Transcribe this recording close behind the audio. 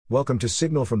Welcome to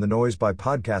Signal from the Noise by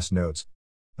Podcast Notes,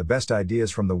 the best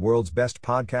ideas from the world's best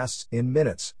podcasts in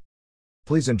minutes.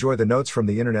 Please enjoy the notes from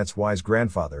the internet's wise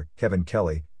grandfather, Kevin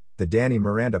Kelly, the Danny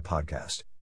Miranda podcast.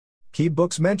 Key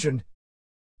books mentioned.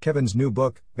 Kevin's new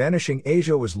book, Vanishing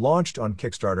Asia, was launched on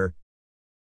Kickstarter.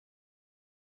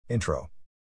 Intro.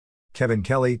 Kevin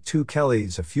Kelly, 2 Kelly,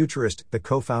 is a futurist, the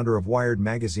co-founder of Wired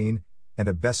magazine, and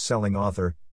a best-selling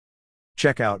author.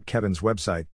 Check out Kevin's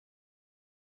website.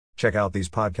 Check out these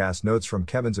podcast notes from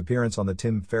Kevin's appearance on The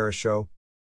Tim Ferriss Show.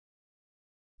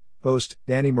 Host,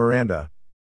 Danny Miranda.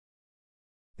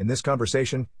 In this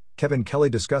conversation, Kevin Kelly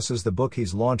discusses the book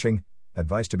he's launching,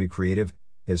 advice to be creative,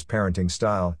 his parenting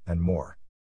style, and more.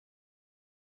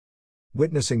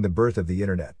 Witnessing the birth of the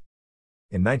Internet.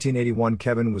 In 1981,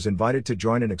 Kevin was invited to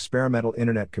join an experimental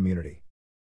Internet community.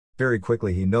 Very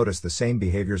quickly he noticed the same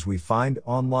behaviors we find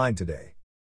online today.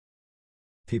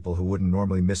 People who wouldn't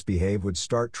normally misbehave would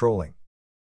start trolling.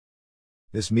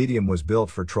 This medium was built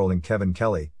for trolling Kevin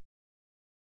Kelly.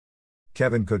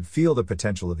 Kevin could feel the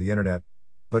potential of the Internet,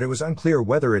 but it was unclear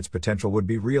whether its potential would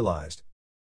be realized.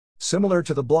 Similar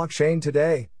to the blockchain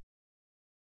today.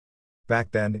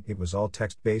 Back then, it was all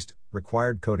text-based,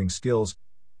 required coding skills,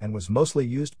 and was mostly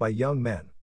used by young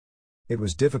men. It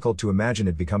was difficult to imagine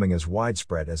it becoming as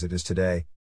widespread as it is today.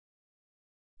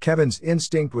 Kevin's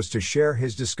instinct was to share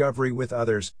his discovery with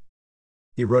others.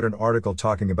 He wrote an article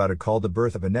talking about it called The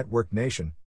Birth of a Networked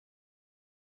Nation.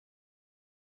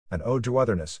 An Ode to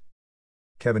Otherness.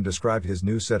 Kevin described his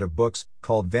new set of books,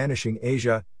 called Vanishing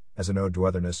Asia, as an ode to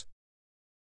otherness.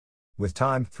 With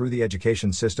time, through the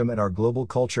education system and our global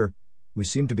culture, we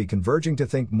seem to be converging to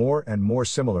think more and more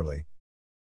similarly.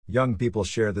 Young people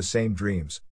share the same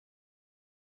dreams.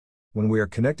 When we are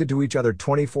connected to each other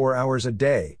 24 hours a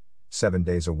day, 7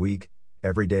 days a week,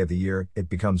 every day of the year, it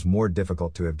becomes more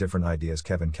difficult to have different ideas.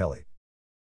 Kevin Kelly.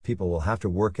 People will have to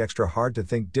work extra hard to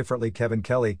think differently. Kevin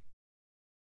Kelly.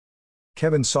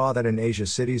 Kevin saw that in Asia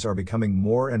cities are becoming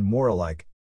more and more alike.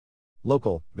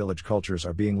 Local, village cultures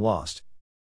are being lost.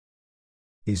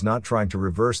 He's not trying to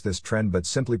reverse this trend but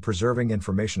simply preserving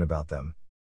information about them.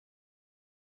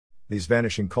 These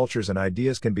vanishing cultures and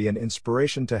ideas can be an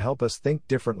inspiration to help us think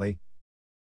differently.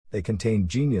 They contain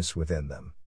genius within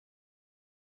them.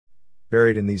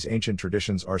 Buried in these ancient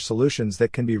traditions are solutions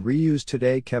that can be reused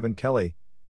today. Kevin Kelly.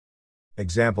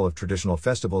 Example of traditional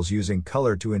festivals using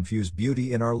color to infuse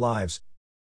beauty in our lives.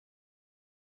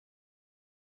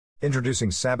 Introducing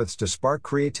Sabbaths to spark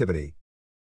creativity.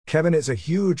 Kevin is a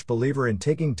huge believer in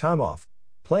taking time off,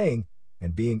 playing,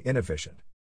 and being inefficient.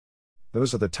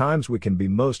 Those are the times we can be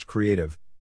most creative.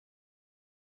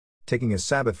 Taking a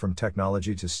Sabbath from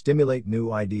technology to stimulate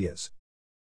new ideas.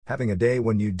 Having a day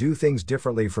when you do things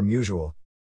differently from usual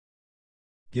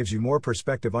gives you more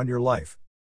perspective on your life.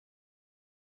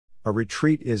 A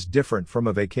retreat is different from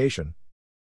a vacation.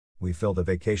 We fill the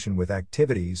vacation with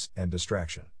activities and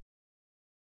distraction.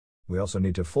 We also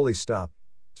need to fully stop,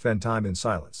 spend time in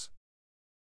silence.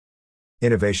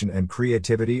 Innovation and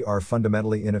creativity are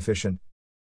fundamentally inefficient.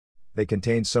 They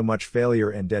contain so much failure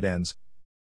and dead ends.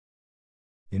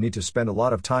 You need to spend a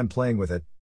lot of time playing with it.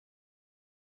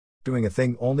 Doing a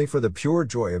thing only for the pure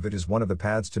joy of it is one of the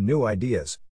paths to new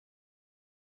ideas.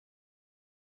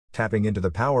 Tapping into the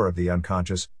power of the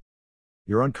unconscious.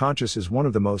 Your unconscious is one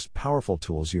of the most powerful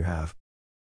tools you have.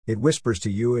 It whispers to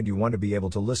you and you want to be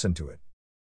able to listen to it.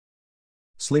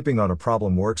 Sleeping on a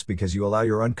problem works because you allow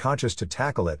your unconscious to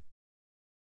tackle it.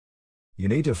 You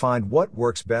need to find what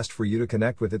works best for you to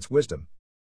connect with its wisdom.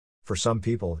 For some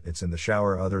people, it's in the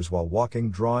shower, others while walking,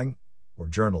 drawing, or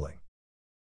journaling.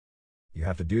 You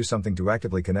have to do something to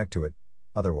actively connect to it,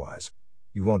 otherwise,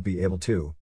 you won't be able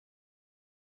to.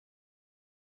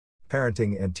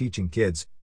 Parenting and teaching kids.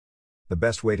 The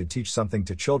best way to teach something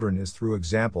to children is through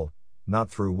example, not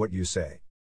through what you say.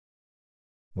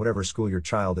 Whatever school your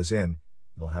child is in,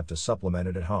 you'll have to supplement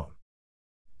it at home.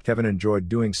 Kevin enjoyed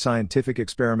doing scientific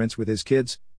experiments with his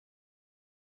kids.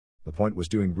 The point was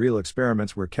doing real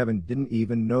experiments where Kevin didn't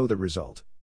even know the result.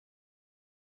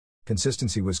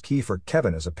 Consistency was key for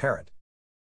Kevin as a parent.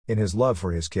 In his love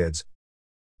for his kids,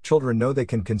 children know they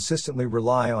can consistently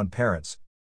rely on parents.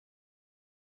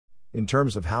 In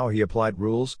terms of how he applied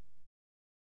rules,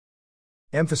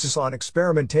 emphasis on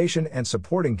experimentation and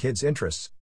supporting kids'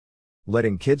 interests.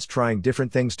 Letting kids trying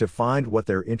different things to find what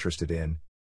they're interested in.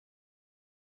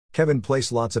 Kevin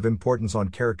placed lots of importance on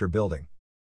character building.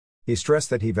 He stressed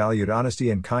that he valued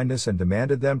honesty and kindness and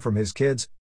demanded them from his kids.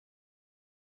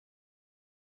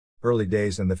 Early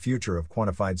days and the future of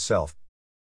quantified self.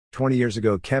 20 years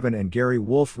ago, Kevin and Gary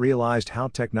Wolfe realized how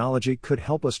technology could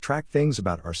help us track things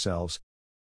about ourselves.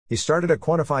 He started a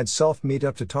quantified self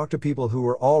meetup to talk to people who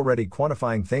were already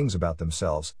quantifying things about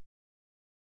themselves.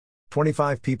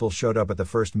 25 people showed up at the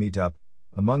first meetup,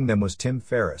 among them was Tim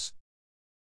Ferriss.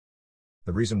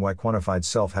 The reason why quantified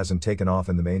self hasn't taken off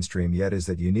in the mainstream yet is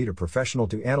that you need a professional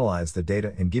to analyze the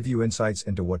data and give you insights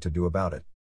into what to do about it.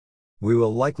 We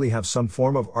will likely have some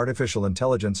form of artificial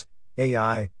intelligence,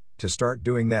 AI, to start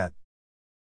doing that.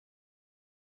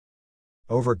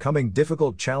 Overcoming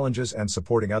difficult challenges and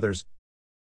supporting others.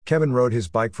 Kevin rode his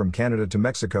bike from Canada to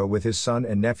Mexico with his son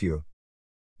and nephew.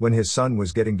 When his son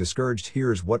was getting discouraged,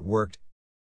 here's what worked.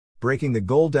 Breaking the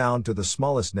goal down to the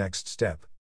smallest next step.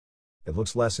 It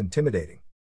looks less intimidating.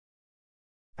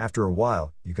 After a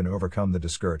while, you can overcome the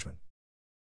discouragement.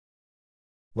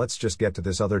 Let's just get to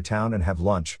this other town and have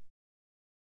lunch.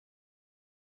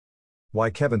 Why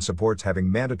Kevin supports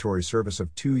having mandatory service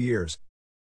of 2 years.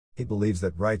 He believes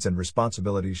that rights and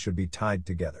responsibilities should be tied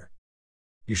together.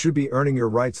 You should be earning your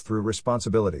rights through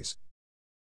responsibilities.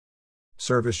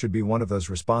 Service should be one of those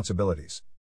responsibilities.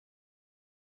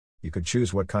 You could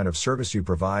choose what kind of service you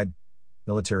provide: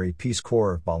 military, Peace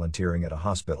Corps, volunteering at a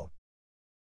hospital.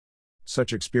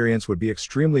 Such experience would be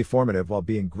extremely formative while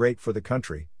being great for the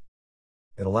country.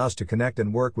 It allows to connect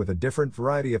and work with a different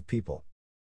variety of people.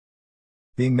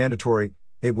 Being mandatory,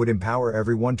 it would empower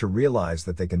everyone to realize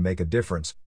that they can make a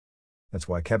difference. That's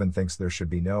why Kevin thinks there should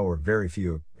be no or very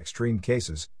few extreme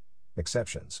cases,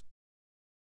 exceptions.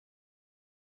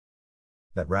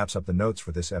 That wraps up the notes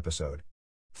for this episode.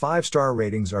 5-star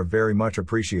ratings are very much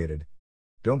appreciated.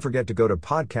 Don't forget to go to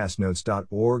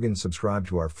podcastnotes.org and subscribe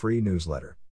to our free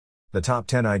newsletter. The top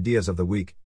 10 ideas of the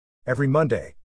week. Every Monday.